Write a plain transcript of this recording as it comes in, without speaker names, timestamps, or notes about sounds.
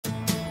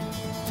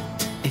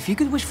If you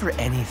could wish for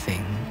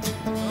anything...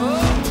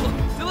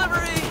 Oh,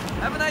 delivery!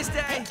 Have a nice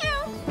day! Thank you!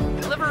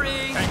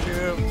 Delivery! Thank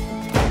you.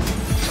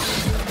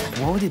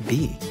 What would it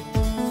be?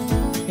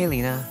 Hey,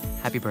 Lina.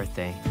 Happy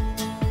birthday.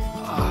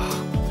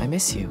 I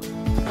miss you.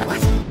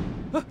 What?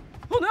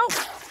 Oh, no!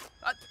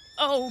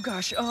 Oh,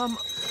 gosh, Huh?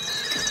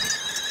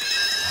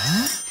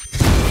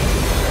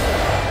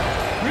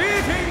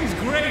 Greetings,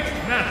 great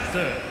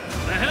master.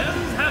 The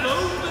heavens have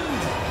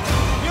opened.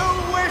 Your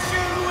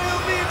wishes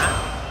will be...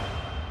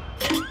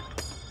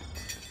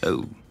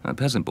 Oh, a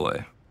peasant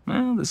boy.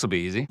 Well, this'll be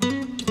easy.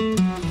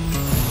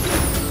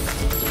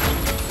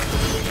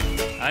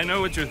 I know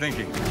what you're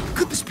thinking.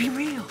 Could this be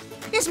real?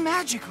 Is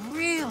magic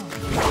real?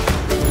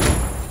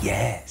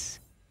 Yes,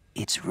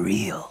 it's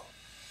real.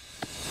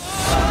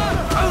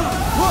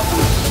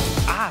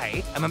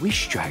 I am a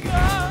wish dragon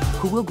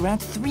who will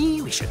grant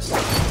 3 wishes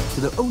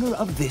to the owner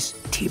of this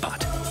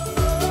teapot.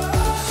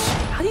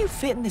 How do you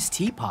fit in this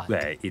teapot?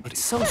 It's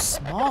so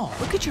small.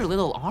 Look at your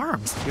little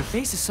arms. Your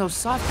face is so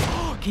soft.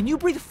 Can you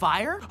breathe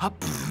fire?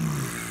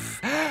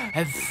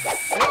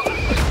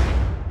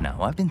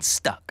 No, I've been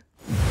stuck.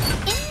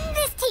 In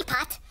this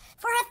teapot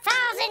for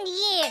 1,000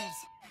 years.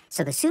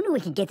 So the sooner we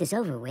can get this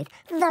over with,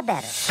 the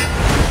better.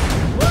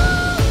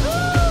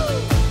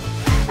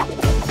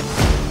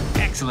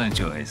 Excellent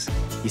choice.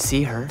 You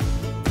see her?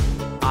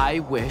 I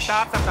wish...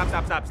 Stop.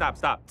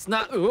 It's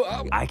not...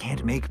 I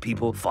can't make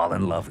people fall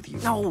in love with you.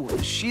 No,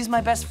 she's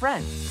my best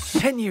friend.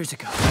 10 years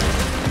ago.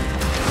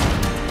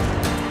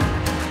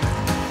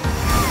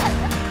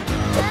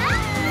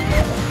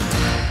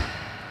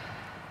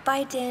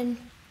 Bye, Din.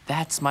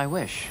 That's my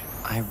wish.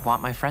 I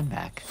want my friend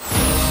back.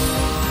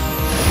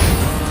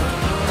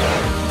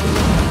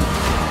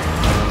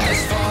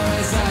 As far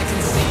as I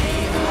can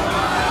see,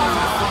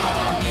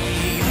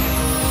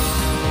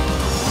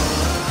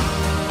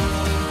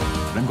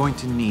 I'm going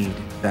to need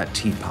that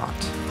teapot.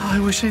 I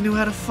wish I knew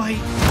how to fight.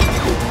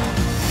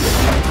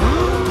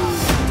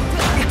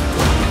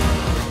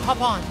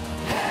 Hop on.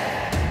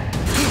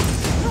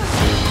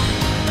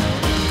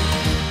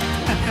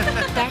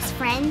 Best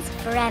friends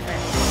forever.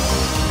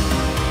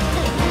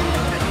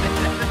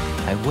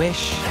 I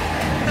wish.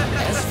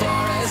 as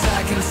far as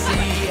I can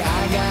see,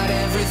 I got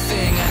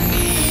everything I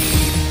need.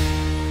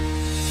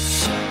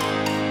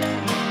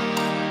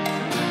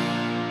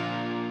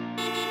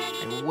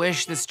 I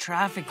wish this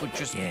traffic would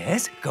just...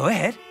 Yes, go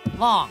ahead.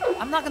 Long.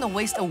 I'm not gonna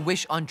waste a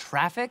wish on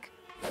traffic.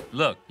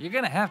 Look, you're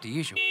gonna have to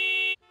use your...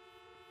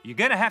 You're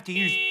gonna have to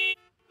use...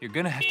 You're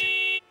gonna have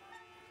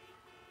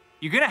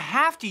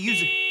to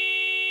use it.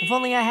 If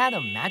only I had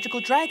a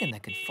magical dragon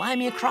that could fly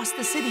me across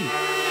the city.